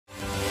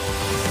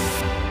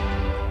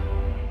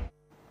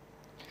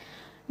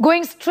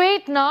Going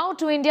straight now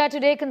to India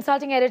Today,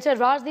 consulting editor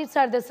Rajdeep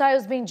Sardesai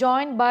is being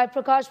joined by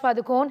Prakash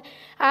Padukone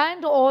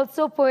and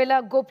also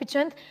Pullela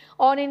Gopichand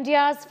on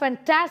India's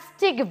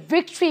fantastic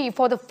victory.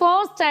 For the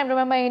first time,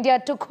 remember, India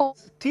took home.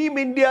 Team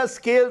India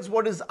scales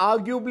what is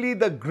arguably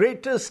the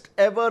greatest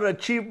ever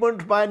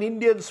achievement by an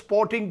Indian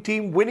sporting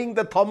team, winning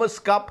the Thomas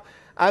Cup.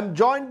 I'm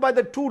joined by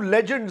the two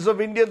legends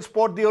of Indian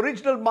sport, the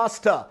original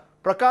master,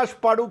 Prakash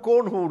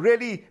Padukone, who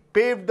really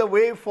paved the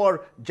way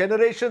for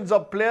generations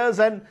of players,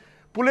 and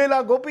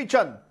Pullela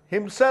Gopichand,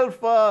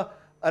 himself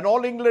an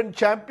All-England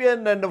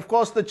champion and, of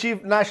course, the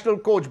chief national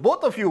coach.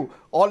 Both of you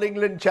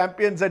All-England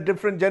champions at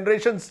different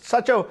generations.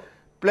 Such a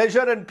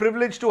pleasure and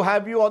privilege to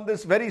have you on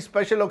this very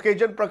special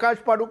occasion. Prakash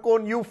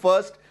Padukone, you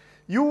first.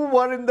 You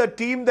were in the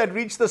team that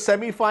reached the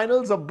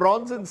semi-finals of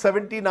bronze in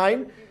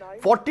 '79.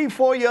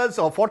 44 years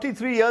or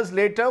 43 years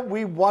later,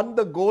 we won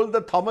the gold,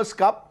 the Thomas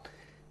Cup.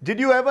 Did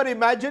you ever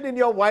imagine in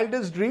your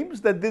wildest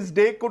dreams that this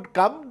day could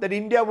come, that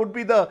India would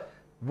be the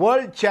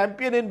world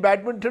champion in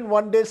badminton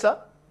one day, sir?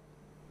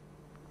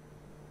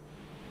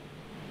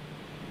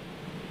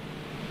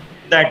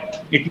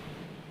 That it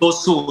so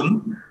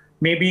soon.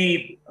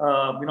 Maybe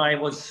I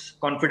was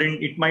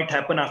confident it might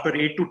happen after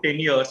 8 to 10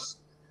 years,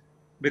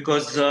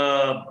 because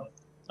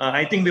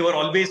I think we were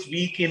always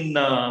weak in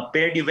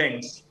paired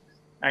events,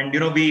 and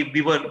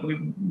we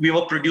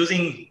were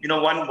producing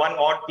one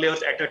odd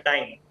players at a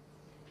time.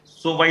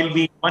 So while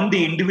we won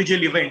the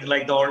individual event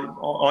like the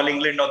All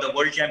England or the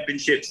World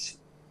Championships,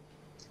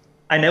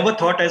 I never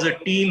thought as a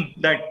team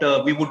that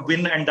we would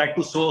win, and that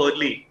too so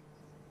early.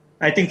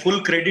 I think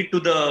full credit to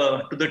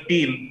the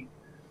team.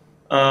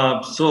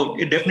 So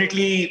it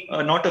definitely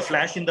not a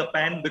flash in the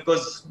pan,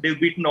 because they've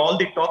beaten all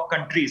the top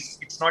countries.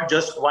 It's not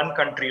just one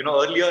country.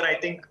 Earlier I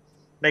think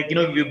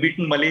we've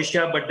beaten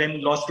Malaysia, but then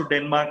lost to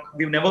Denmark.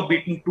 We've never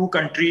beaten two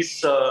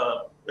countries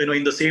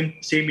in the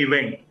same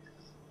event.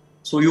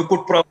 So you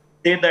could probably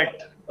say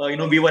that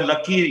we were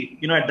lucky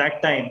at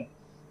that time.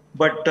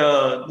 But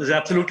there's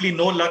absolutely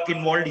no luck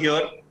involved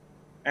here,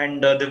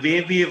 and the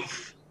way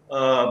we've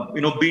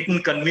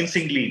beaten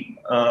convincingly,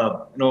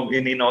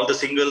 in all the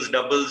singles,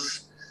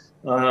 doubles,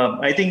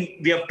 I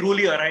think we have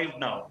truly arrived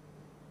now.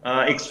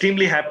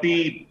 Extremely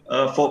happy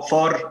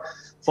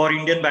for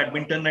Indian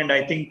badminton, and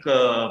I think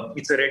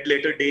it's a red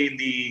letter day in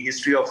the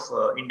history of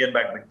Indian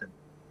badminton.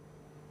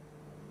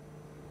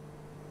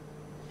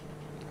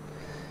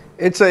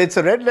 It's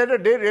a red letter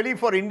day really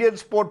for Indian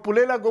sport.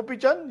 Pullela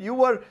Gopichand, you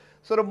were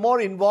sort of more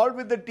involved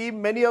with the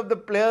team. Many of the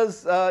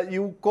players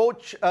you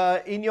coach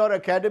in your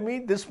academy.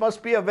 This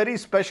must be a very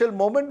special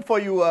moment for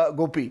you,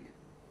 Gopi.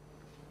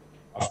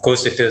 Of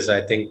course it is.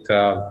 I think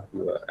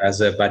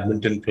as a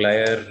badminton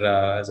player,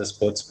 as a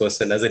sports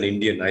person, as an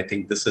Indian, I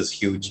think this is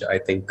huge. I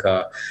think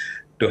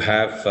to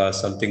have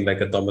something like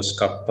a Thomas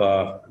Cup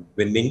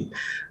winning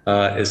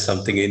is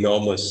something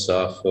enormous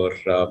for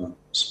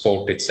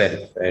sport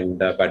itself, and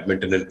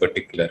badminton in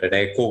particular. And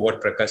I echo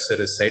what Prakash sir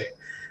has said.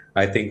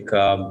 I think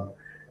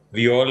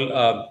we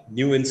all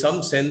knew in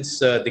some sense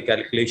the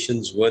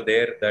calculations were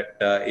there that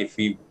if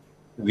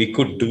we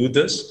could do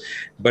this,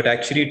 but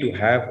actually to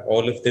have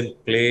all of them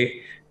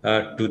play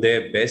to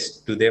their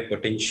best, to their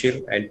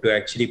potential, and to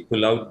actually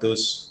pull out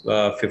those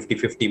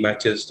 50-50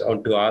 matches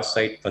onto our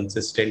side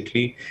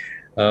consistently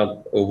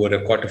over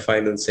a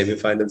quarterfinals,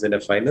 semi-finals and a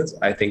finals,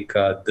 I think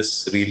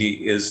this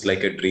really is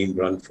like a dream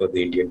run for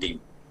the Indian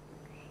team.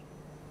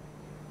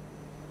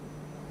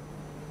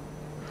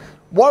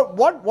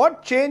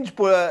 What changed,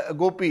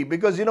 Gopi?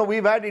 Because,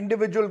 we've had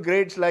individual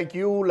greats like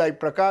you, like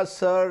Prakash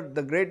sir,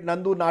 the great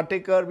Nandu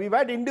Natekar. We've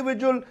had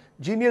individual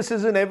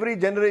geniuses in every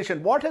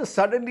generation. What has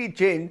suddenly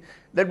changed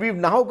that we've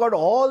now got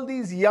all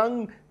these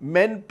young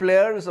men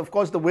players? Of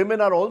course, the women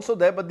are also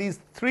there, but these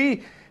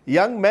three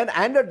young men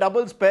and a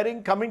doubles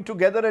pairing coming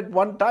together at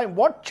one time.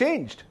 What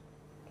changed?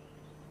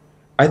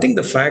 I think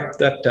the fact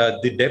that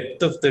the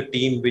depth of the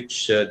team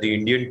which the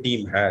Indian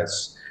team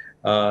has,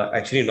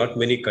 actually not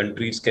many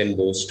countries can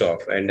boast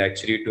of, and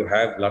actually to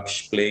have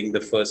Lakshya playing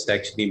the first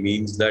actually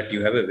means that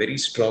you have a very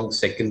strong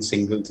second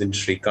singles in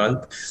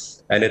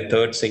Srikanth and a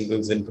third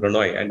singles in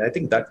Prannoy, and I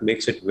think that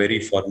makes it very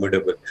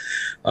formidable.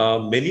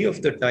 Many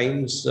of the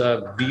times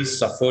we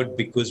suffered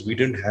because we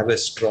didn't have a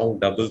strong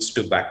doubles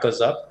to back us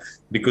up,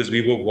 because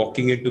we were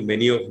walking into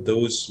many of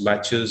those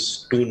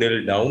matches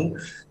 2-0 down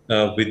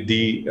with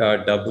the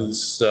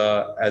doubles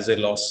as a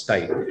lost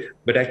tie.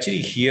 But actually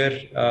here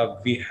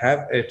we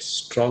have a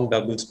strong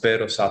doubles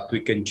pair of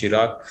Satwik and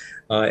Chirag.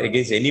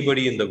 Against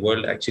anybody in the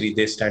world, actually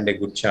they stand a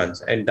good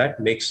chance, and that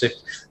makes it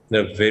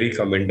very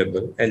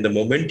commendable. And the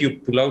moment you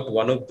pull out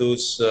one of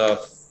those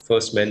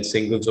first men's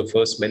singles or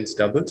first men's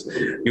doubles,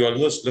 you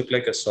almost look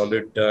like a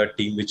solid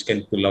team which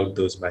can pull out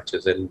those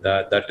matches, and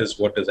that is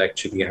what has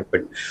actually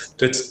happened.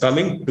 So it's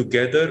coming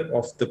together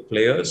of the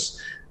players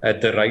at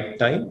the right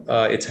time.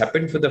 It's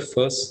happened for the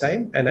first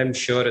time, and I'm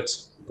sure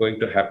it's going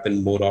to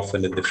happen more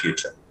often in the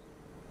future.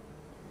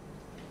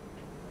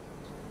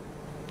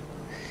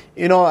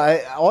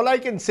 All I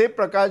can say,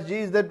 Prakash ji,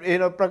 is that,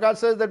 Prakash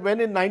says that when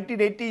in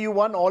 1980 you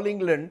won All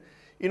England,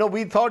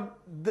 we thought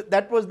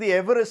that was the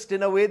Everest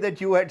in a way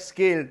that you had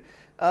scaled.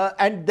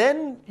 And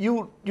then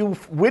you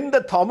win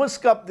the Thomas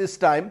Cup this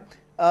time.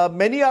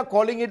 Many are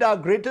calling it our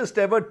greatest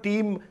ever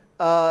team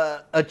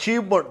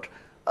achievement.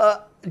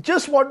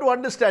 Just want to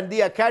understand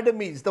the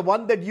academies, the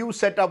one that you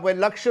set up when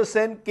Lakshya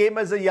Sen came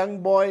as a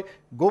young boy,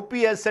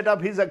 Gopi has set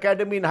up his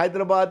academy in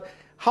Hyderabad.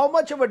 How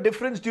much of a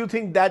difference do you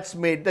think that's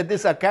made, that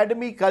this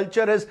academy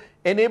culture has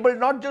enabled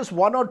not just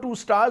one or two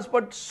stars,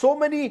 but so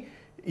many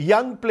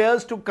young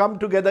players to come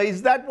together?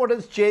 Is that what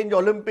has changed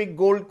Olympic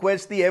gold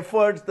quest, the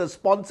efforts, the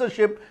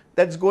sponsorship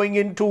that's going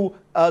into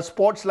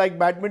sports like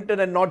badminton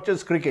and not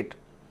just cricket?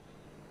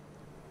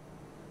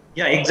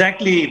 Yeah,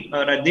 exactly,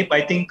 Rajdeep.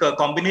 I think a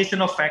combination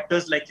of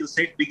factors, like you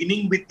said,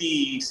 beginning with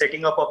the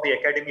setting up of the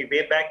academy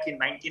way back in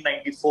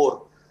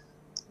 1994,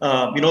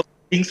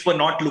 things were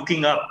not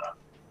looking up.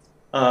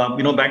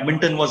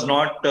 Badminton was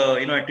not,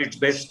 at its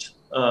best.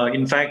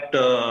 In fact,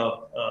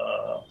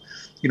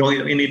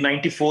 in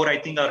 94, I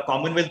think our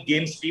Commonwealth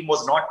Games team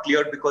was not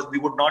cleared because we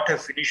would not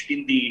have finished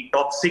in the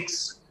top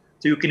 6.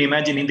 So you can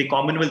imagine, in the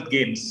Commonwealth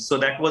Games. So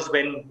that was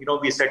when,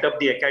 we set up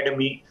the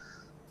academy.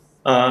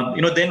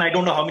 Then I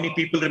don't know how many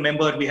people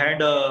remember, we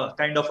had a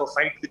kind of a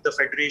fight with the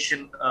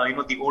federation.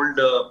 The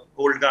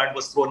old guard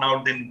was thrown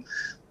out. Then,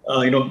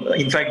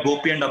 in fact,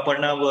 Gopi and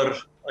Aparna were,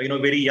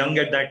 very young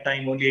at that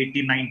time, only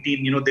 18,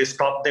 19. They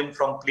stopped them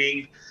from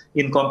playing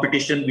in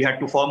competition. We had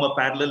to form a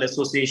parallel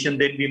association.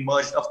 Then we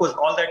merged. Of course,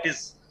 all that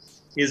is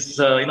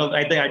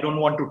I don't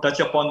want to touch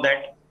upon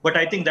that. But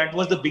I think that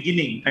was the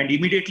beginning. And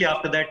immediately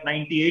after that,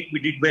 98, we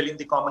did well in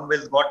the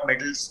Commonwealth, got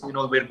medals,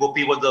 where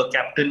Gopi was the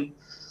captain.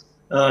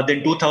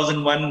 Then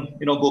 2001,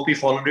 Gopi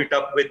followed it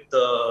up with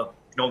the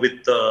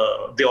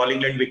All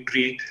England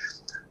victory.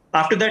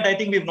 After that, I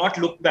think we've not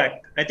looked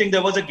back. I think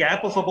there was a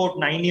gap of about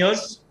 9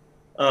 years.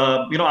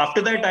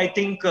 After that, I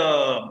think,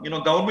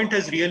 government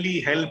has really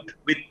helped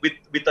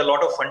with a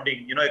lot of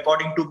funding.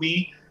 According to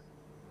me,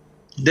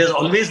 there's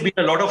always been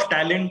a lot of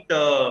talent,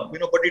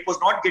 but it was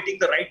not getting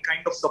the right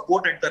kind of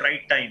support at the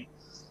right time.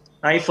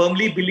 I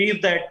firmly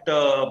believe that,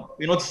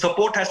 the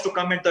support has to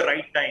come at the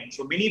right time.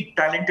 So many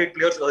talented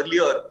players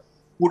earlier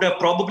would have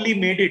probably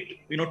made it,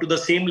 to the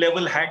same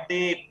level had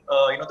they,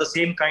 the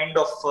same kind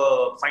of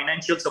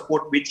financial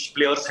support which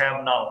players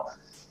have now.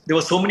 There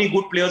were so many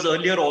good players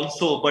earlier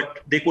also,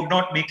 but they could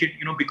not make it,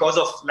 because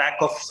of lack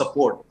of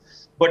support.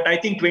 But I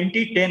think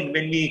 2010,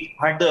 when we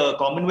had the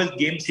Commonwealth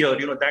Games here,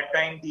 that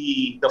time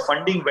the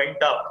funding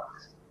went up.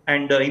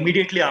 And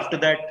immediately after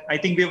that, I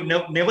think we've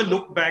never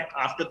looked back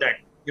after that.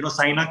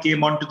 Saina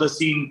came onto the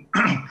scene.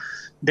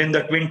 Then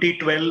the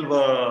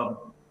 2012,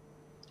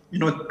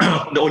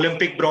 the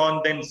Olympic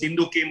bronze, then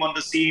Sindhu came on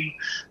the scene,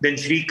 then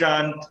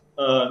Srikanth,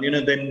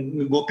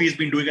 then Gopi's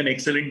been doing an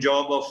excellent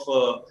job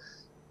of,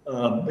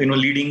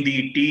 leading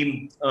the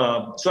team.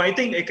 So I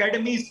think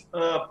academies,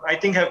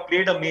 have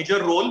played a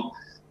major role.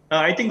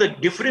 I think the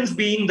difference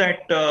being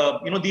that,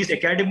 these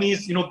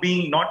academies,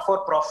 being not for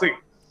profit,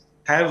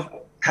 have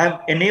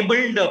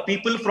enabled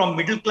people from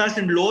middle class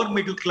and lower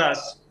middle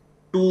class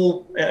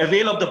to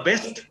avail of the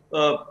best,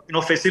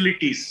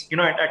 facilities,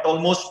 at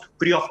almost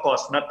free of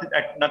cost,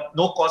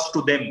 no cost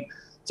to them.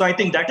 So I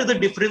think that is the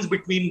difference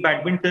between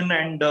badminton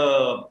and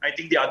I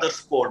think the other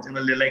sports,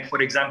 like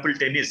for example,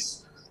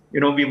 tennis.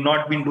 We've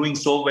not been doing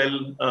so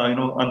well,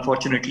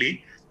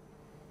 unfortunately.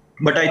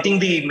 But I think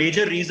the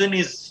major reason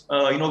is,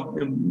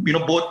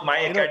 both my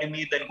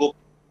academy, then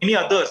many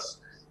others,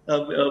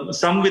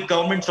 some with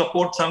government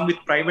support, some with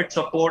private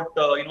support,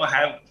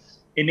 have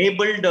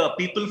enabled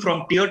people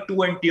from tier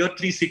 2 and tier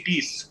 3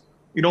 cities,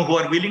 who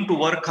are willing to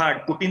work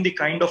hard, put in the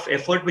kind of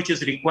effort which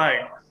is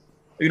required,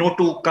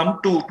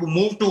 to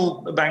move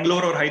to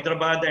Bangalore or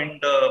Hyderabad.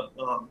 And,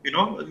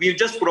 we've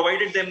just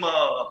provided them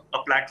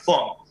a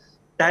platform.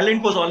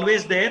 Talent was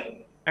always there.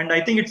 And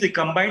I think it's the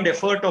combined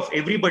effort of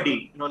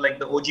everybody, like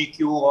the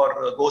OGQ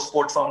or Go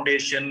Sport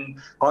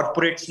Foundation,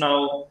 corporates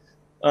now.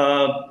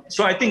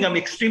 So I think I'm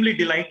extremely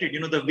delighted,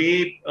 the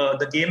way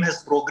the game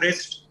has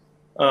progressed.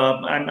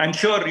 I'm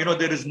sure,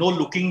 there is no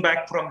looking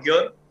back from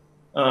here.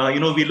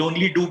 We'll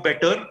only do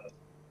better.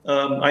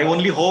 I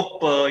only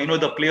hope,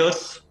 the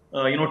players,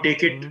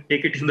 take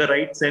it in the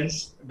right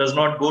sense, does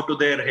not go to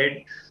their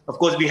head. Of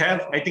course, we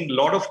have, I think, a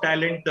lot of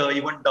talent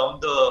even down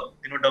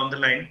the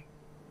line.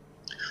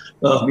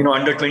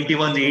 Under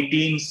 21s,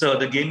 18s,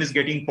 the game is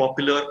getting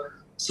popular.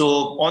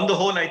 So on the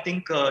whole, I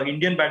think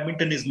Indian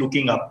badminton is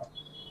looking up.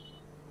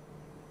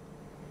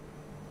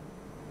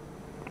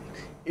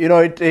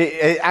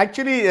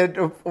 Actually,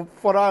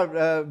 for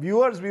our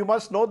viewers, we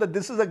must know that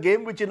this is a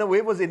game which in a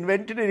way was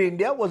invented in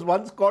India, was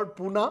once called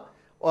Pune,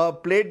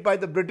 played by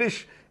the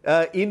British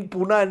in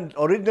Pune and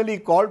originally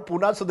called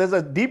Pune. So there's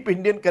a deep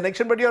Indian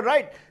connection. But you're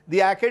right,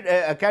 the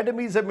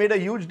academies have made a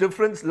huge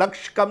difference.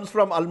 Laksh comes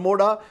from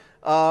Almora.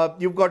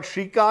 You've got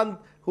Srikanth,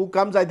 who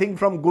comes, I think,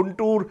 from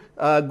Guntur.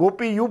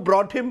 Gopi, you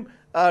brought him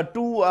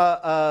to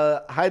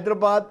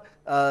Hyderabad.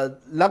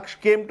 Laksh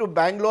came to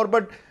Bangalore.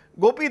 But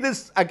Gopi,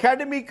 this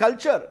academy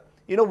culture,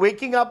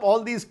 waking up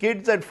all these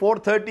kids at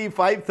 4:30,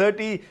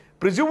 5:30,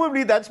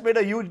 Presumably that's made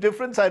a huge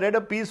difference. I read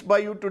a piece by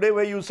you today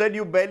where you said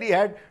you barely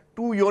had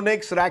 2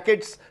 Yonex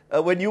rackets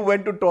when you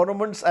went to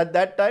tournaments at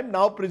that time.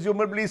 Now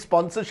presumably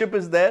sponsorship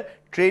is there,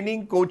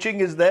 training,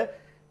 coaching is there.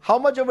 How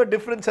much of a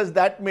difference has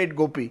that made,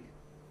 Gopi?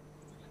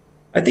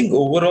 I think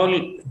overall,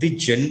 the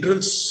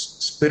general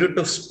spirit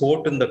of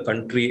sport in the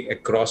country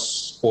across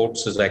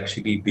sports has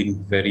actually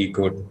been very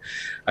good.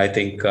 I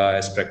think,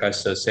 as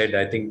Prakash said,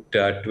 I think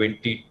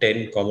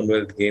 2010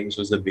 Commonwealth Games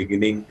was the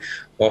beginning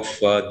of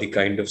the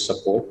kind of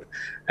support.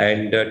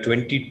 And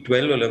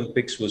 2012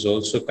 Olympics was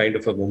also kind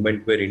of a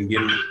moment where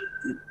Indian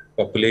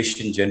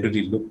population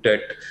generally looked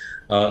at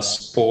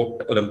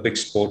Olympic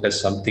sport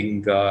as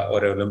something,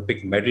 or an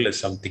Olympic medal as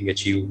something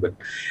achievable.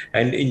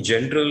 And in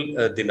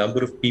general, the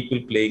number of people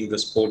playing the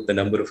sport, the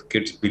number of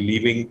kids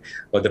believing,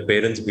 or the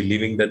parents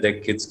believing that their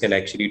kids can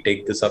actually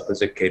take this up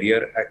as a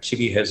career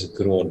actually has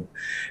grown.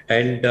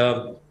 And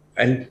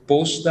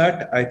post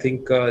that, I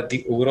think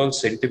the overall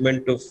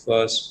sentiment of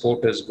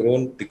sport has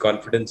grown, the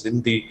confidence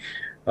in the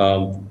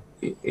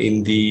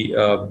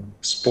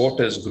sport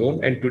has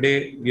grown, and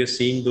today we are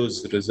seeing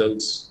those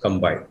results come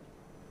by.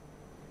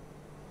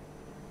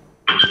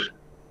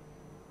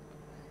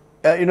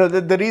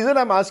 The reason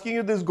I'm asking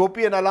you this,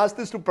 Gopi, and I'll ask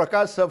this to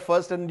Prakash sir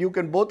first, and you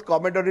can both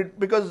comment on it,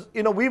 because,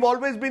 we've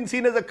always been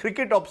seen as a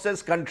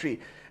cricket-obsessed country.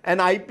 An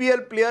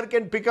IPL player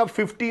can pick up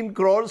 15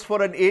 crores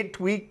for an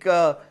 8-week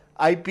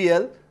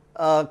IPL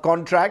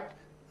contract.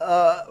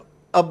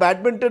 A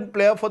badminton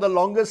player for the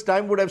longest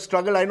time would have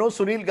struggled. I know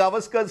Sunil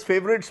Gavaskar's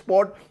favorite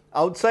sport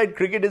outside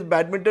cricket is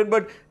badminton,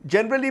 but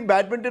generally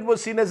badminton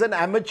was seen as an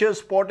amateur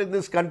sport in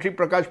this country,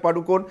 Prakash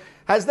Padukone.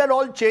 Has that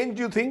all changed,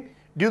 do you think?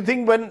 Do you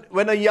think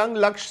when a young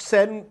Lakshya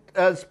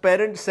Sen's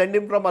parents send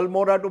him from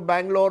Almora to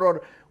Bangalore,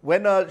 or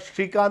when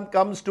Srikanth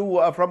comes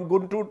from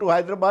Guntur to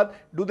Hyderabad,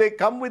 do they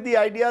come with the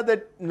idea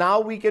that now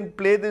we can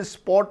play this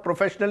sport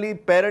professionally?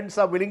 Parents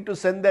are willing to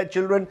send their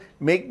children,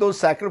 make those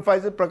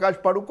sacrifices,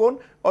 Prakash Padukone,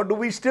 or do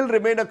we still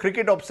remain a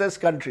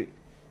cricket-obsessed country?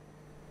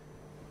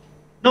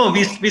 No,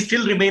 we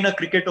still remain a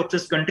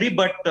cricket-obsessed country,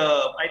 but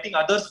I think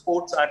other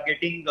sports are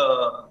getting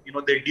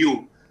their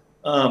due.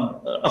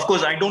 Of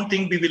course, I don't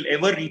think we will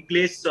ever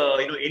replace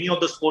any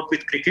of the sport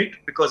with cricket,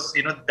 because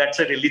that's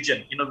a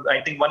religion.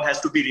 I think one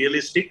has to be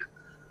realistic.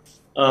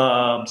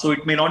 So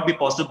it may not be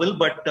possible,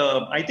 but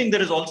I think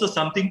there is also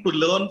something to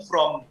learn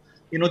from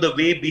the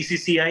way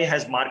BCCI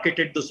has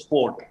marketed the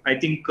sport. I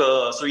think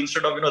so.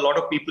 Instead of a lot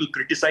of people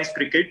criticize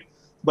cricket,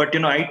 but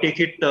I take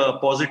it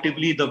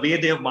positively, the way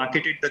they have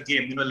marketed the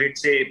game.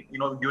 Let's say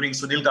during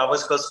Sunil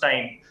Gavaskar's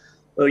time,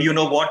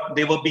 what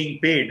they were being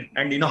paid,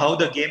 and how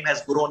the game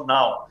has grown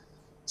now.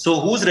 So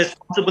who's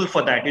responsible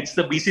for that? It's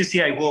the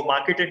BCCI who have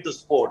marketed the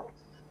sport.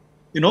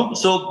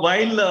 So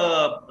while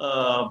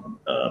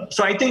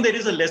so I think there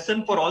is a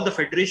lesson for all the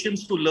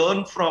federations to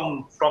learn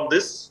from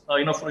this.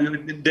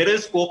 There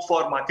is scope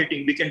for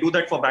marketing. We can do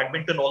that for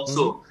badminton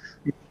also.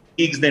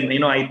 Leagues, then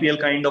IPL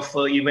kind of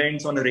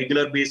events on a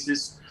regular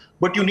basis.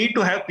 But you need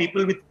to have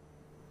people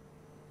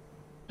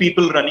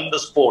running the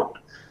sport.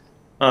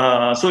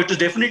 So it is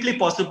definitely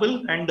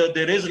possible, and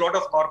there is a lot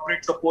of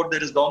corporate support,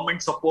 there is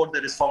government support,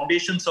 there is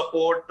foundation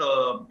support.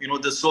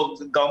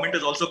 The government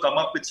has also come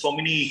up with so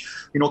many,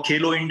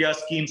 Khelo India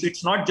schemes.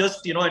 It's not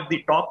just, at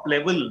the top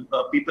level,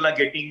 people are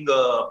getting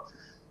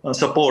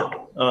support.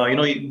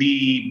 Even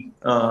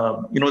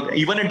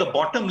at the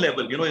bottom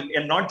level,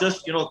 and not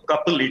just,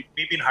 couple, it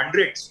maybe in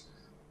hundreds,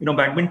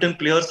 badminton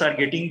players are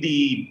getting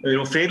the,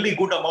 fairly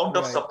good amount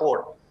of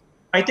support.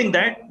 I think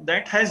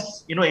that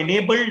has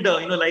enabled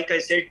like I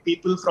said,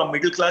 people from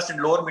middle class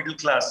and lower middle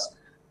class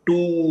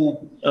to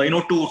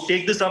to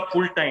take this up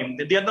full time.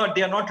 They are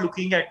not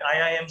looking at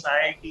IIMs,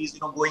 IITs,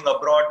 going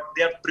abroad.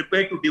 They are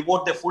prepared to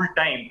devote their full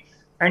time.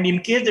 And in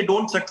case they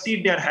don't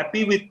succeed, they are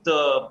happy with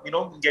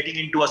getting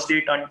into a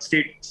state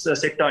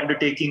sector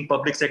undertaking,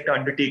 public sector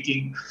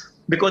undertaking,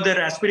 because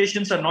their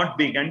aspirations are not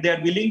big, and they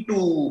are willing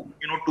to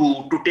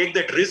to take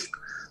that risk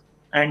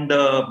and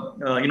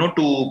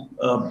to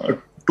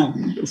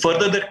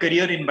further their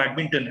career in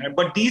badminton.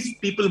 But these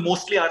people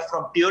mostly are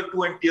from tier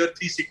 2 and tier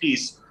 3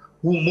 cities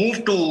who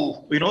move to,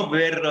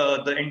 where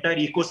the entire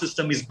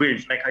ecosystem is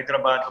built, like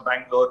Hyderabad or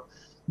Bangalore.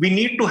 We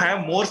need to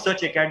have more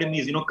such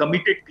academies,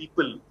 committed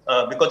people,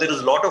 because there is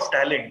a lot of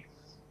talent.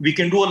 We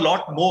can do a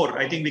lot more.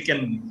 I think we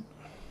can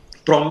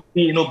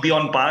probably, be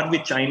on par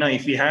with China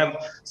if we have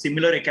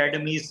similar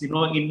academies, in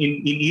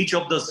each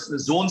of the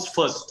zones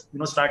first,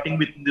 starting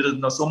with, there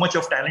is so much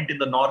of talent in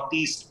the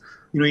Northeast,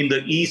 in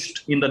the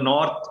East, in the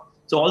North.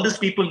 So all these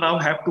people now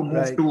have to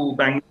move to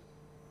Bangalore.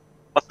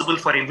 Possible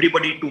for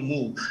everybody to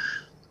move.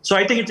 So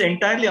I think it's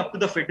entirely up to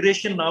the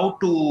federation now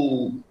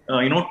to,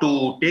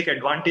 to take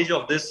advantage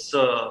of this,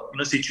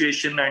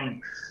 situation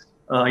and,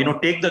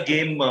 take the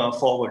game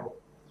forward.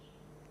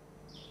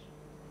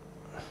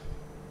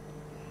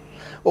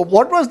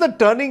 What was the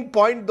turning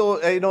point, though?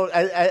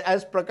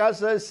 As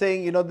Prakash is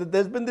saying,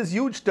 there's been this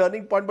huge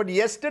turning point. But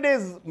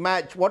yesterday's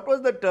match, what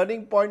was the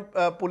turning point,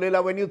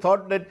 Pullela, when you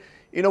thought that,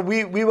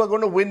 we were going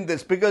to win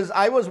this? Because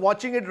I was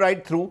watching it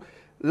right through.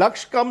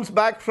 Laksh comes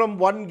back from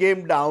one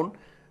game down.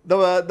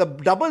 the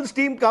doubles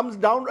team comes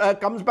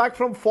back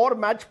from 4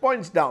 match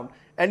points down.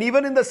 And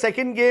even in the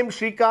second game,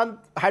 Srikanth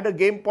had a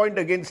game point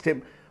against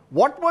him.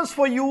 What was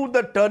for you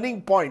the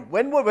turning point?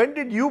 When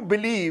did you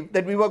believe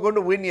that we were going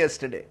to win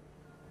yesterday?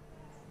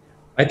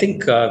 I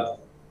think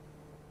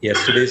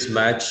yesterday's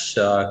match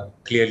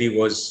clearly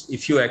was,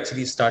 if you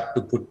actually start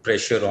to put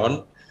pressure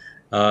on,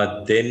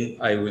 then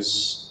I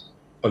was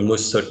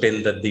almost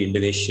certain that the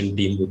Indonesian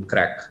team would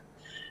crack.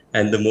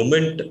 And the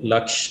moment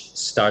Lakshya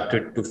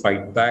started to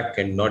fight back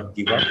and not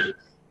give up,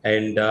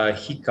 and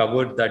he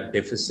covered that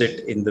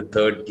deficit in the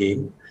third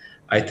game,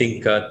 I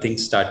think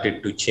things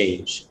started to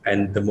change.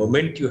 And the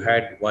moment you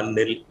had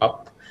 1-0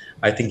 up,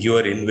 I think you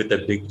are in with a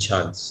big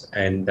chance.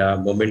 And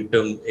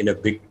momentum in a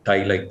big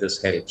tie like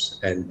this helps.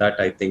 And that,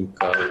 I think,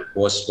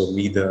 was for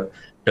me the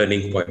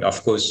turning point.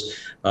 Of course,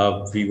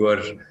 we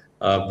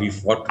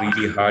fought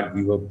really hard.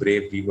 We were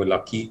brave. We were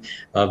lucky.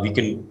 We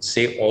can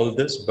say all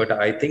this, but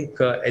I think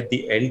at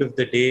the end of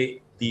the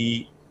day,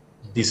 the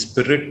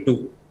spirit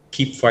to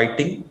keep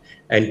fighting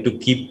and to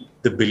keep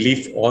the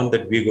belief on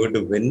that we're going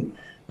to win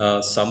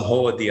somehow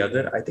or the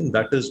other, I think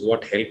that is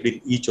what helped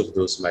in each of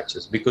those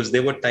matches. Because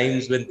there were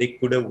times when they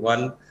could have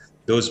won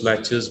those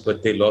matches,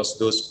 but they lost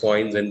those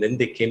points, and then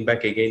they came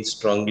back again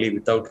strongly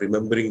without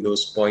remembering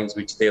those points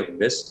which they have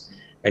missed,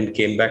 and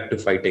came back to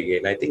fight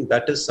again. I think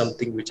that is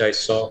something which I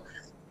saw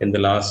in the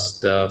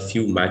last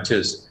few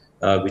matches,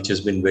 which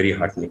has been very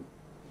heartening.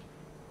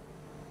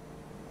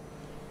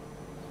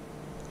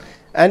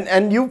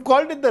 And you've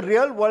called it the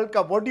real World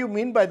Cup. What do you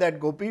mean by that,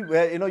 Gopi?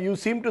 Where you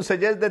seem to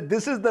suggest that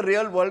this is the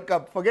real World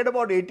Cup. Forget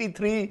about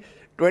 83,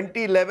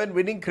 2011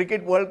 winning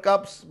cricket World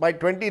Cups. By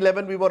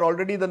 2011, we were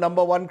already the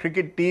 #1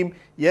 cricket team.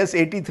 Yes,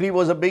 83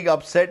 was a big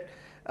upset.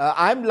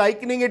 I'm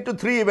likening it to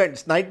 3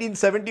 events: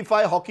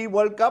 1975 Hockey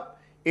World Cup,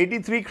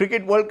 83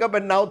 Cricket World Cup,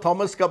 and now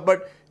Thomas Cup.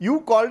 But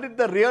you called it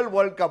the real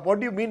World Cup. What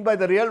do you mean by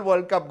the real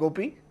World Cup,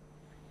 Gopi?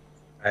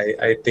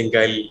 I think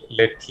I'll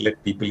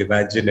let people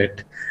imagine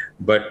it.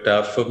 But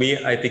for me,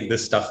 I think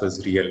this stuff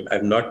is real.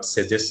 I'm not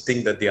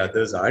suggesting that the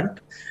others aren't.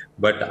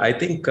 But I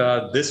think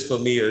this for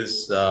me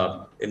is,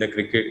 in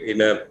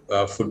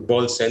a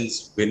football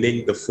sense,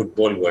 winning the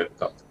Football World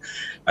Cup.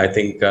 I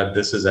think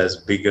this is as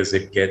big as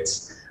it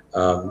gets.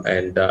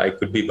 And I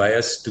could be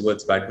biased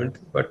towards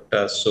badminton, but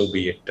so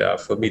be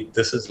it. For me,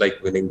 this is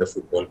like winning the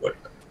Football World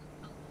Cup.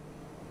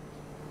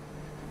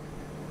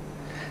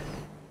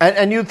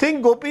 And you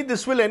think, Gopi,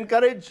 this will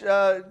encourage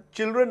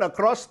children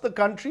across the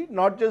country,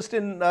 not just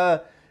in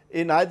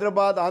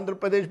Hyderabad, Andhra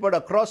Pradesh, but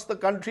across the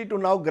country to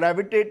now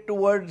gravitate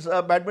towards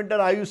badminton?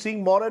 Are you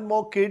seeing more and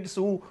more kids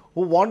who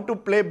want to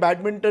play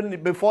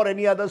badminton before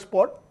any other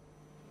sport?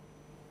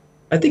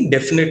 I think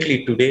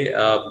definitely today,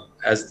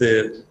 as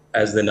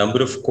the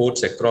number of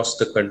courts across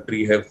the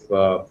country have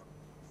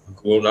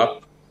grown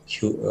up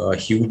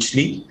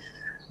hugely,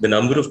 the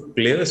number of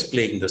players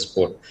playing the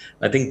sport.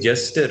 I think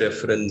just a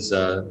reference,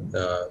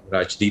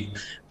 Rajdeep,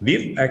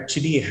 we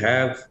actually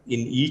have in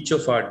each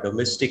of our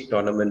domestic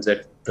tournaments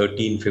at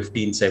 13,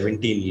 15,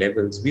 17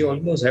 levels, we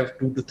almost have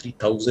 2,000 to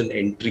 3,000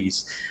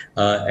 entries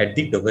at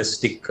the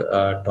domestic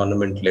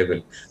tournament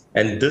level.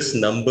 And this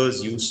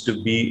numbers used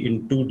to be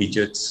in 2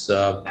 digits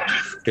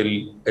till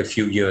a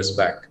few years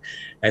back.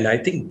 And I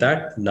think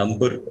that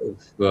number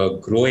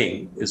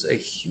growing is a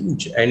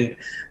huge, and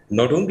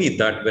not only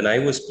that, when I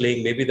was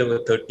playing, maybe there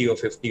were 30 or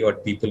 50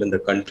 odd people in the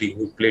country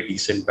who play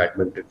decent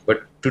badminton.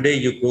 But today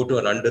you go to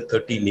an under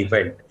 13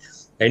 event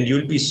and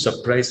you'll be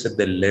surprised at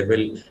the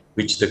level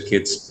which the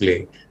kids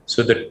play.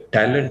 So the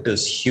talent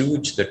is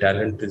huge, the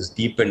talent is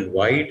deep and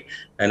wide.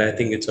 And I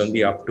think it's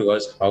only up to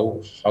us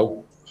how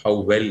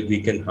well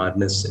we can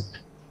harness it.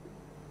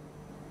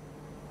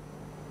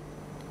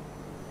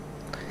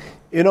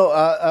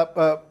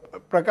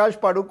 Prakash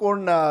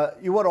Padukone,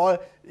 you were all...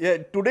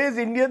 today's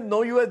Indians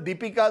know you as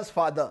Deepika's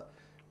father.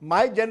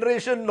 My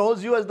generation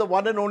knows you as the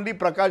one and only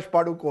Prakash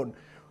Padukone.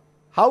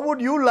 How would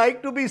you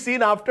like to be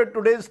seen after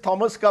today's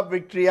Thomas Cup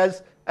victory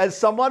as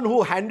someone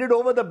who handed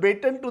over the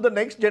baton to the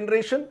next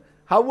generation?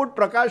 How would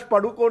Prakash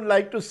Padukone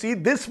like to see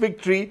this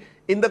victory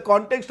in the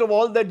context of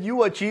all that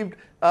you achieved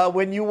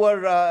when you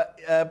were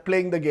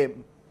playing the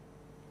game?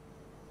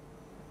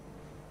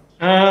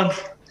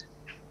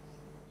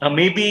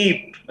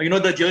 Maybe,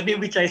 the journey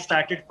which I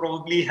started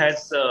probably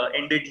has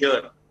ended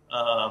here.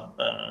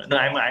 No,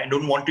 I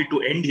don't want it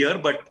to end here,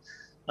 but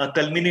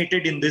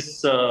culminated in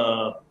this,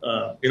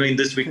 in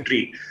this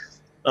victory.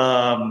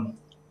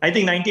 I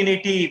think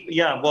 1980,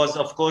 was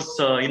of course,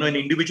 an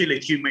individual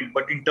achievement,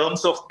 but in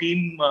terms of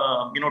team,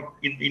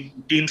 in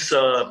teams,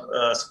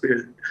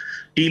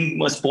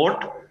 team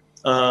sport,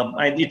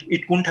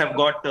 it couldn't have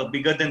got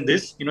bigger than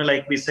this.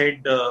 Like we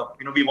said,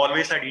 we've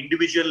always had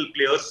individual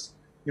players,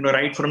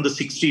 right from the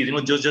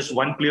 60s, just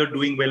one player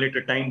doing well at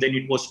a time. Then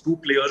it was 2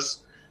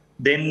 players.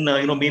 Then,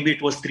 maybe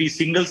it was 3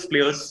 singles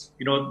players,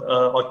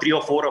 or 3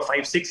 or 4 or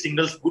 5, 6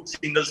 good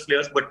singles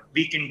players, but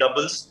weak in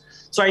doubles.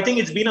 So I think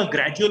it's been a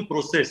gradual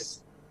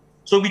process.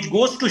 So which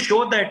goes to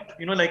show that,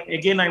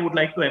 again, I would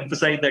like to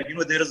emphasize that,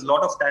 there is a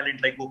lot of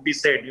talent, like Gopi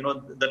said,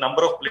 the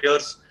number of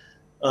players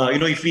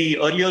if we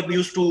earlier we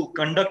used to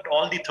conduct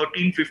all the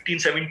 13, 15,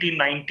 17,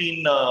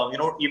 19,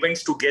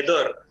 events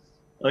together,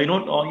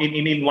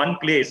 in one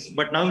place.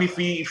 But now if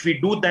we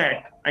do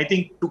that, I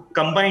think to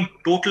combine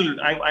total,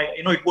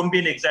 it won't be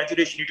an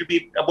exaggeration. It will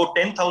be about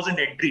 10,000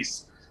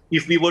 entries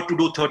if we were to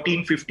do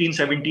 13, 15,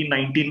 17,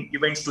 19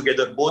 events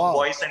together, both Wow.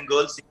 boys and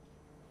girls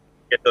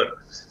together.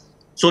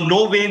 So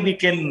no way we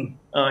can,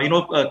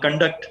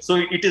 conduct. So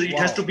it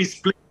has to be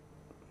split.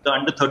 The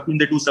under 13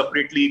 they do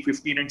separately,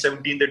 15 and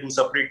 17 they do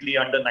separately,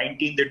 under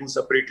 19 they do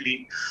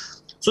separately.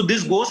 So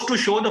this goes to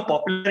show the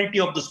popularity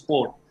of the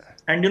sport.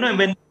 And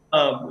when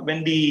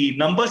the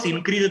numbers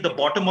increase at the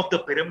bottom of the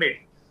pyramid,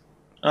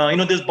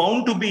 there's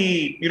bound to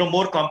be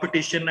more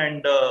competition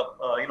and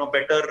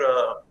better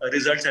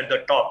results at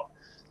the top.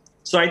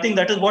 So I think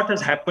that is what has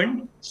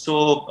happened.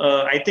 So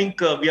I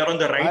think we are on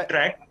the right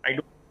track. I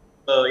don't,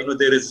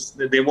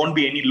 there won't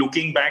be any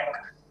looking back,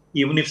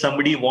 even if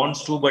somebody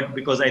wants to. But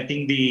because I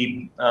think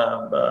we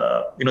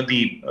are on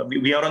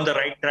the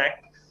right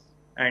track,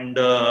 and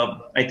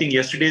I think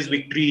yesterday's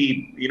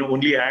victory,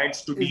 only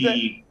adds to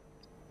we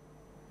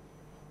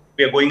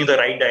are going in the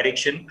right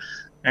direction.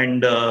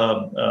 And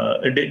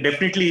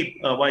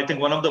definitely, I think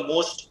one of the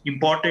most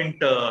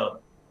important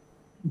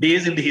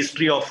days in the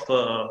history of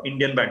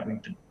Indian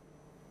badminton.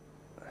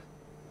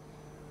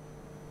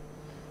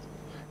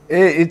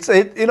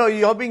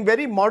 You're being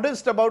very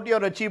modest about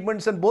your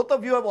achievements, and both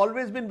of you have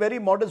always been very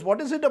modest.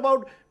 What is it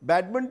about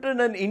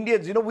badminton and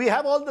Indians? We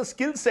have all the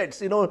skill sets,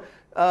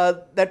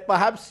 that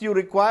perhaps you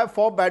require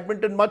for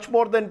badminton much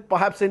more than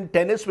perhaps in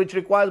tennis, which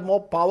requires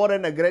more power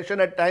and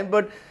aggression at times.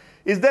 But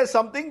is there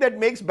something that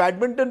makes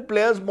badminton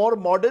players more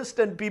modest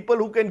and people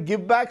who can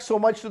give back so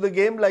much to the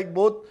game, like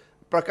both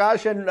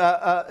Prakash and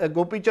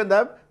Gopichand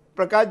have?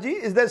 Prakashji,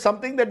 is there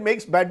something that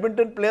makes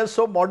badminton players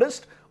so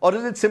modest? Or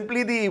is it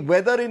simply the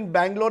weather in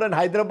Bangalore and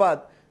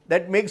Hyderabad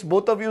that makes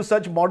both of you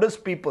such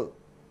modest people,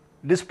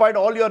 despite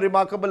all your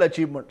remarkable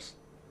achievements?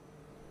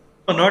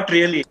 No, not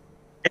really.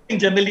 I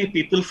think generally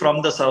people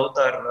from the south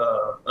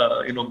are,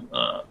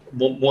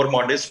 more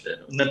modest.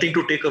 Nothing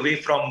to take away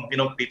from,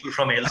 people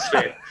from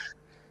elsewhere.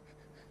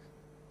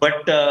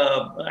 But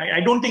I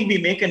don't think we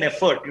make an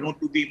effort,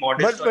 to be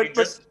modest. It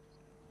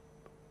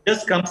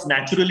just comes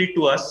naturally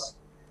to us.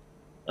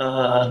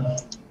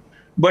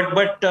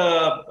 But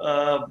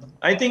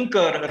I think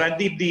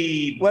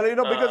Rajdeep,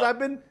 because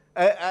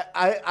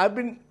I've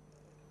been.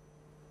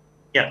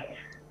 Yeah.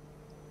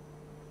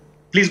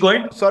 Please go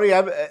ahead. Sorry,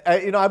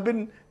 I've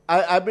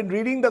been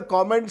reading the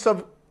comments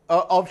of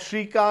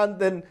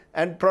Srikanth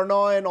and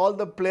Pranoy and all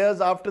the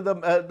players after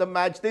the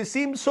match. They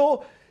seem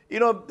so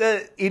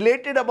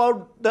elated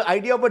about the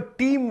idea of a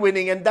team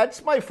winning, and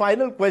that's my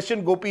final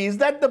question, Gopi. Is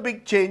that the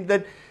big change,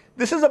 that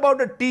this is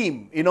about a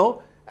team?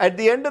 At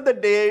the end of the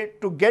day,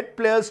 to get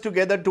players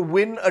together to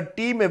win a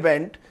team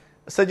event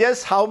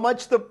suggests how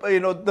much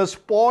the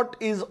sport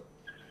is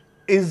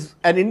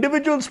an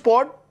individual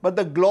sport, but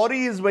the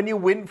glory is when you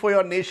win for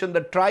your nation.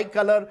 The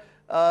tricolor,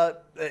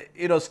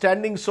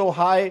 standing so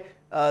high,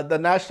 the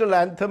national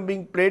anthem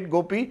being played,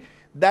 Gopi,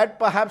 that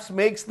perhaps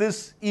makes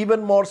this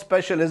even more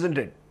special, isn't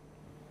it?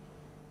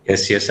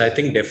 Yes. I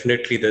think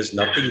definitely there's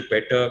nothing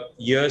better.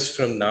 Years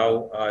from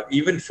now,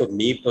 even for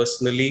me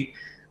personally,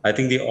 I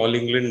think the All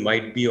England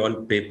might be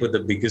on paper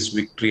the biggest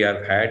victory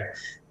I've had.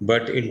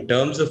 But in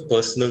terms of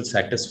personal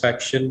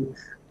satisfaction,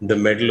 the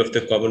medal of the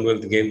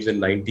Commonwealth Games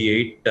in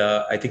 '98,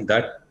 I think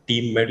that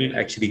team medal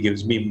actually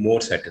gives me more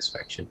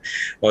satisfaction.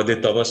 Or the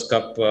Thomas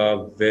Cup,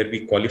 where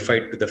we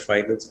qualified to the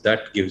finals,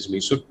 that gives me.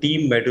 So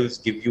team medals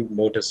give you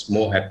more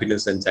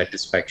happiness and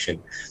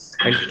satisfaction.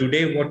 And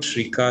today, what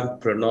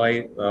Srikanth,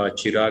 Pranoy,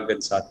 Chirag and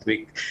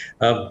Satwik,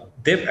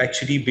 they've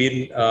actually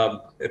been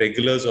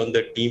regulars on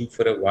the team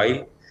for a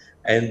while.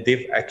 And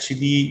they've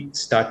actually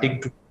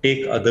starting to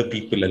take other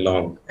people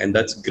along, and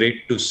that's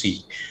great to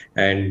see.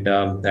 And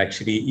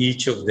actually,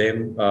 each of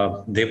them,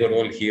 they were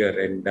all here,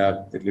 and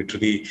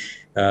literally,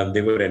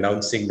 they were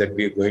announcing that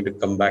we are going to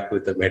come back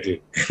with a medal,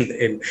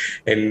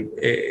 and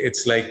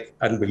it's like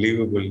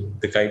unbelievable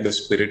the kind of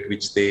spirit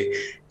which they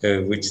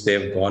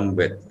have gone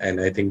with. And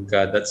I think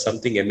that's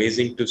something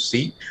amazing to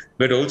see.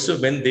 But also,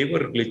 when they were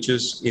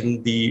glitches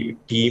in the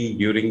team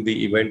during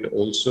the event,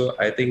 also,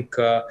 I think.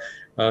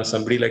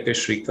 Somebody like a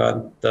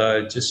Srikanth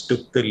just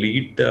took the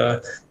lead,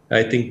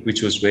 I think,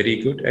 which was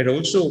very good. And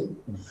also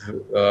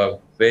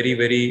very,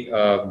 very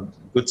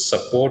good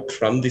support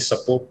from the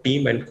support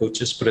team and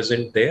coaches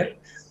present there.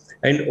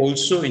 And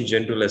also in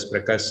general, as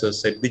Prakash sir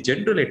said, the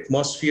general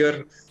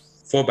atmosphere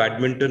for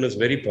badminton is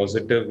very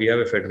positive. We have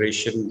a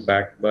federation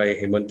backed by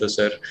Hemanta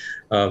sir,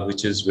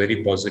 which is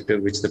very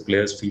positive, which the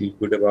players feel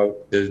good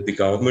about. The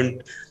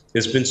government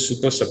has been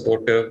super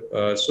supportive.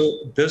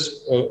 So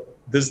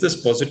there's this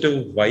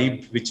positive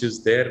vibe which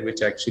is there,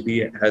 which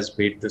actually has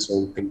made this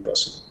whole thing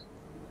possible.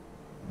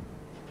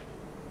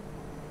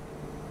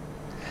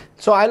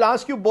 So I'll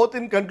ask you both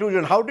in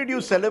conclusion, how did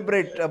you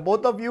celebrate?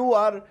 Both of you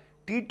are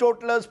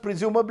teetotalers,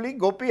 presumably.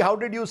 Gopi, how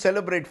did you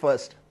celebrate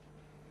first?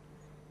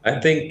 I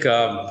think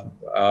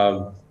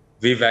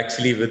we've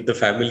actually, with the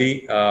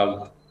family,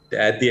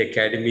 at the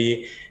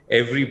academy,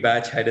 every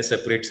batch had a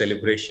separate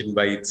celebration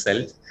by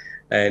itself.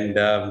 And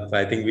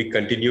I think we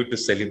continue to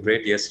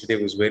celebrate.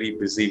 Yesterday was very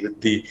busy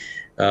with the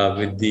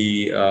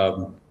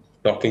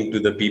talking to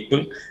the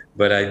people,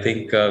 but I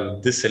think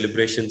these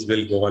celebrations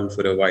will go on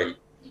for a while.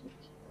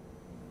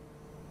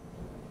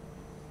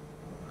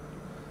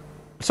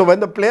 So when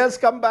the players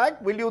come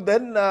back, will you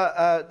then,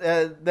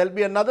 there'll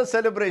be another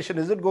celebration,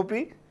 is it,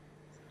 Gopi?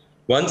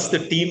 Once the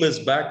team is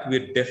back,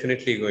 we're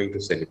definitely going to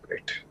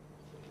celebrate.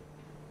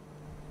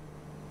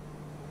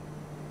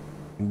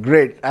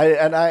 Great.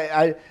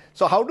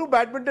 So how do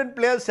badminton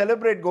players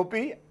celebrate,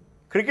 Gopi?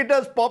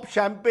 Cricketers pop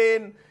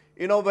champagne.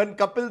 You know, when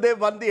Kapil Dev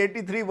won the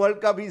 '83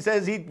 World Cup, he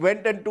says he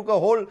went and took a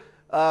whole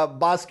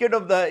basket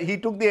of he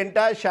took the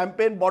entire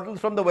champagne bottles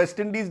from the West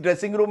Indies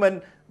dressing room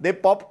and they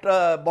popped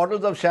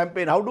bottles of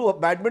champagne. How do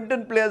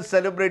badminton players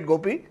celebrate,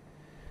 Gopi?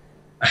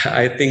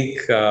 I think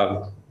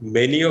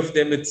many of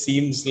them, it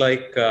seems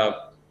like,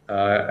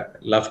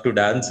 love to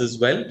dance as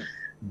well.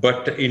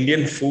 But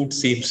Indian food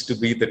seems to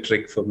be the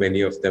trick for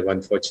many of them.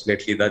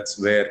 Unfortunately, that's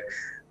where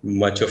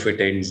much of it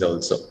ends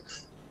also.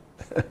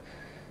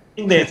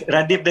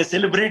 Rajdeep, they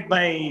celebrate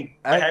by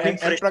having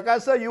fresh. And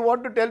Prakash sir, you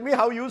want to tell me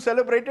how you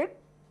celebrated?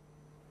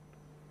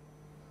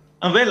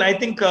 Well, I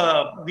think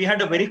we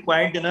had a very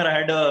quiet dinner. I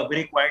had a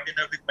very quiet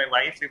dinner with my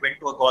wife. We went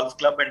to a golf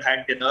club and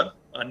had dinner.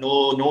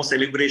 No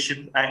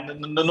celebration, and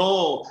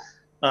no,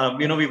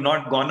 we've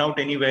not gone out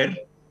anywhere.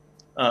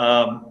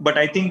 But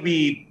I think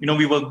we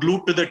were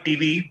glued to the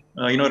TV,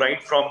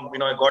 right from,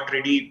 I got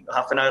ready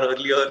half an hour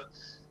earlier.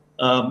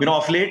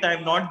 Of late, I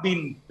have not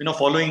been,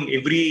 following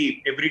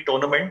every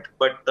tournament,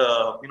 but,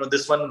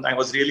 this one I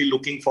was really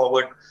looking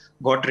forward,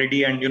 got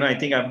ready. And, I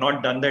think I've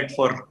not done that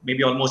for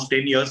maybe almost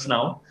 10 years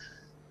now.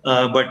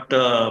 But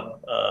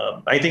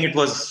I think it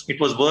was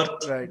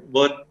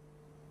worth.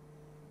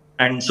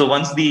 And so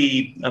once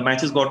the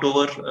matches got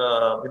over,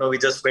 we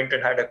just went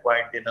and had a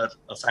quiet dinner,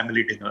 a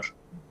family dinner.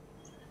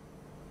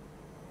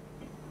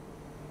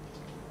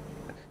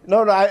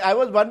 No, I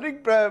was wondering,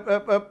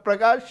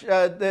 Prakash,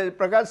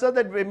 Prakash sir,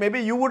 that maybe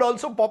you would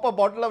also pop a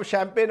bottle of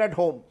champagne at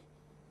home.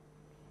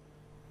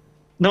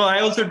 No,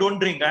 I also don't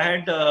drink. I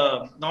had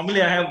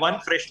normally I have one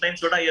fresh lime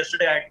soda.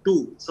 Yesterday I had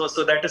two, so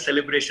that is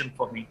celebration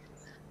for me.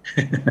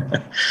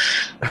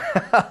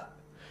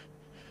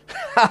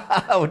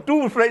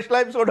 Two fresh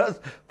lime sodas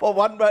for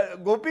one.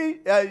 Gopi,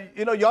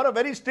 you're a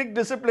very strict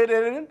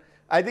disciplinarian.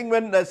 I think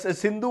when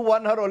Sindhu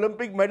won her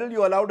Olympic medal,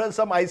 you allowed her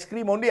some ice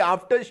cream only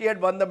after she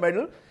had won the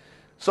medal.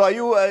 So are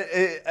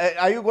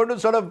you going to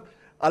sort of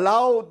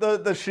allow the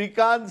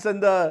Srikanths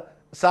and the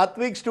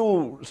Satwiks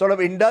to sort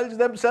of indulge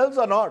themselves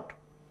or not?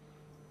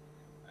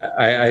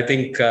 I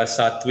think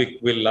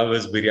Satvik will love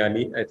his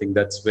biryani. I think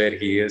that's where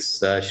he is.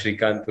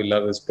 Srikanth will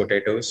love his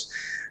potatoes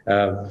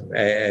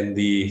and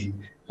the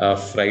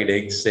fried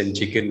eggs and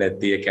chicken at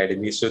the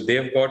academy. So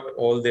they've got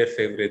all their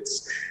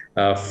favorites,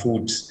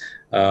 foods,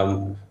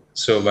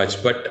 so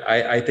much. But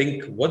I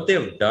think what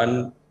they've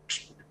done,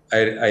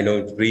 I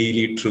know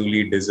really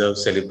truly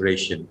deserves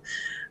celebration.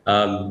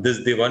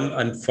 The one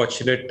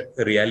unfortunate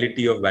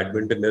reality of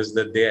badminton is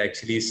that they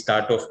actually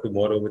start off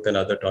tomorrow with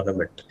another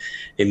tournament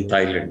in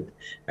Thailand,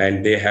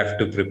 and they have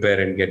to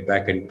prepare and get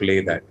back and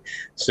play that.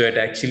 So it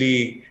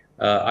actually,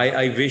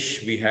 I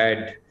wish we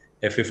had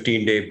a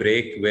 15-day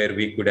break where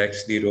we could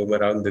actually roam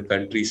around the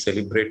country,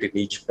 celebrate in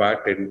each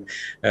part, and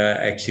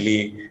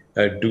actually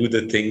do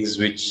the things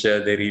which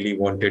they really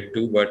wanted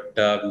to. But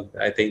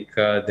I think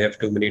they have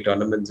too many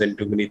tournaments and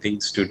too many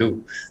things to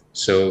do.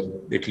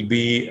 So it will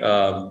be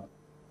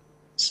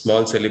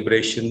small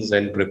celebrations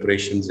and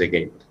preparations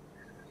again.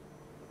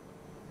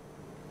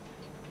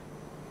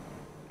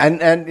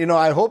 And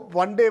I hope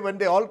one day when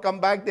they all come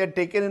back, they're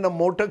taken in a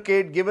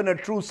motorcade, given a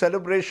true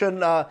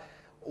celebration.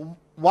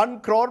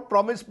 1 crore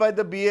promised by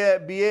the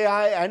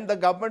BAI and the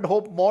government.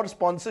 Hope more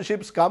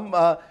sponsorships come.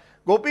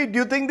 Gopi, do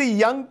you think the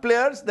young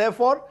players,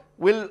 therefore,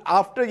 will,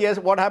 after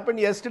what happened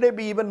yesterday,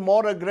 be even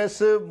more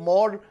aggressive,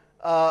 more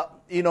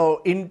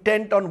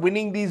intent on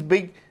winning these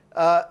big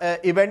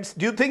events?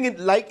 Do you think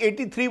like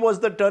 '83 was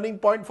the turning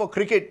point for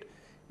cricket?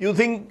 You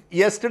think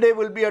yesterday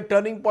will be a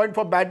turning point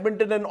for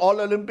badminton and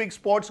all Olympic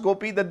sports,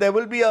 Gopi, that there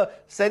will be a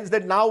sense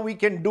that now we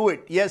can do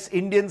it? Yes,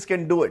 Indians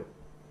can do it.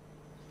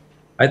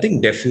 I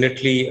think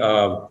definitely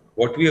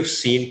what we have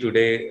seen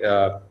today,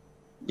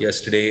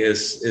 yesterday,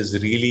 is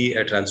really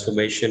a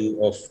transformation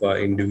of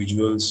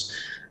individuals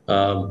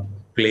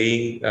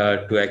playing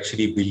to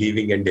actually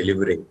believing and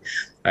delivering.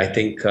 I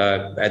think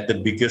at the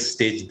biggest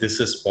stage, this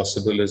is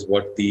possible is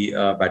what the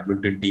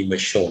badminton team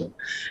has shown.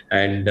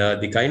 And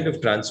the kind of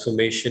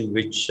transformation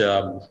which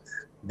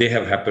they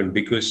have happened,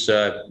 because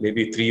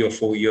maybe 3 or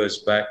 4 years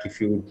back, if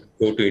you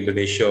go to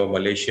Indonesia or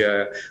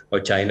Malaysia or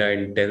China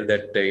and tell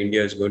that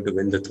India is going to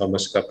win the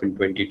Thomas Cup in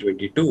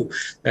 2022,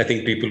 I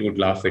think people would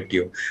laugh at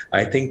you.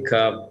 I think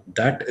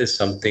that is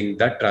something,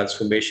 that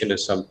transformation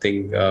is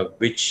something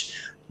which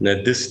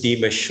this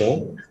team has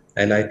shown.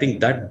 And I think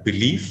that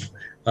belief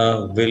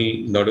will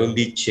not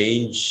only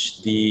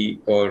change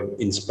or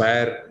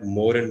inspire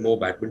more and more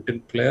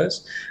badminton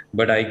players,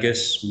 but I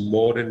guess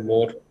more and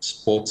more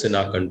sports in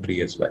our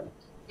country as well.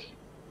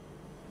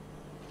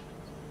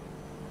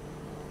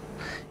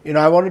 You know,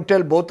 I want to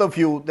tell both of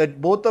you that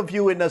both of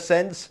you, in a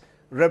sense,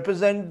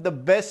 represent the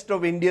best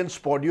of Indian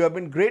sport. You have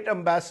been great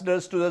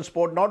ambassadors to the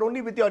sport, not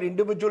only with your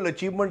individual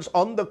achievements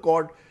on the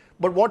court,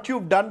 but what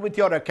you've done with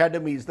your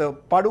academies. The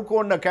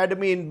Padukone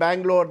Academy in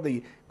Bangalore,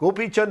 the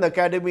Gopichand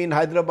Academy in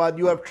Hyderabad.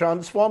 You have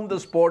transformed the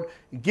sport,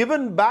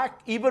 given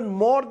back even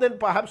more than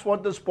perhaps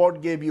what the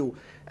sport gave you.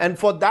 And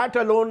for that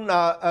alone,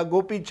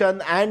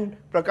 Gopichand and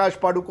Prakash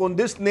Padukone,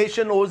 this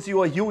nation owes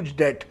you a huge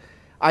debt.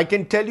 I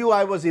can tell you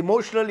I was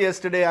emotional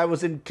yesterday. I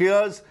was in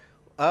tears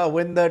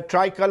when the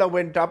tricolour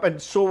went up,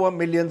 and so were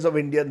millions of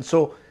Indians.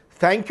 So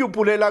thank you,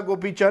 Pullela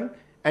Gopichand,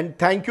 and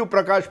thank you,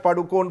 Prakash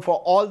Padukone, for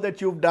all that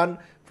you've done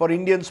for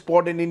Indian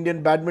sport and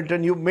Indian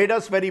badminton. You've made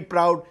us very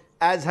proud,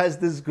 as has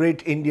this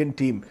great Indian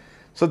team.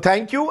 So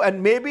thank you,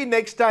 and maybe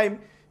next time,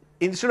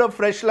 instead of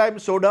fresh lime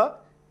soda,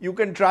 you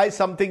can try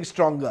something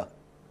stronger.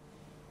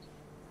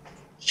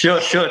 Sure,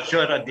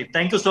 Rajdeep.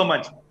 Thank you so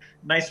much.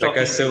 Nice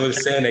talking. Prakash will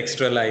say an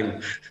extra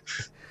lime.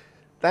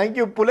 Thank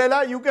you,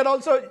 Pullela. You can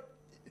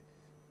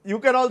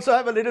also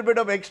have a little bit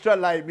of extra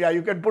lime. Yeah,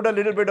 you can put a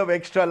little bit of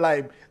extra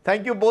lime.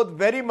 Thank you both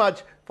very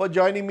much for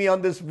joining me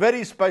on this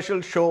very special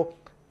show.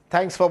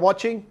 Thanks for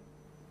watching.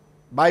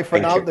 Bye for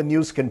now. The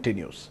news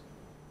continues.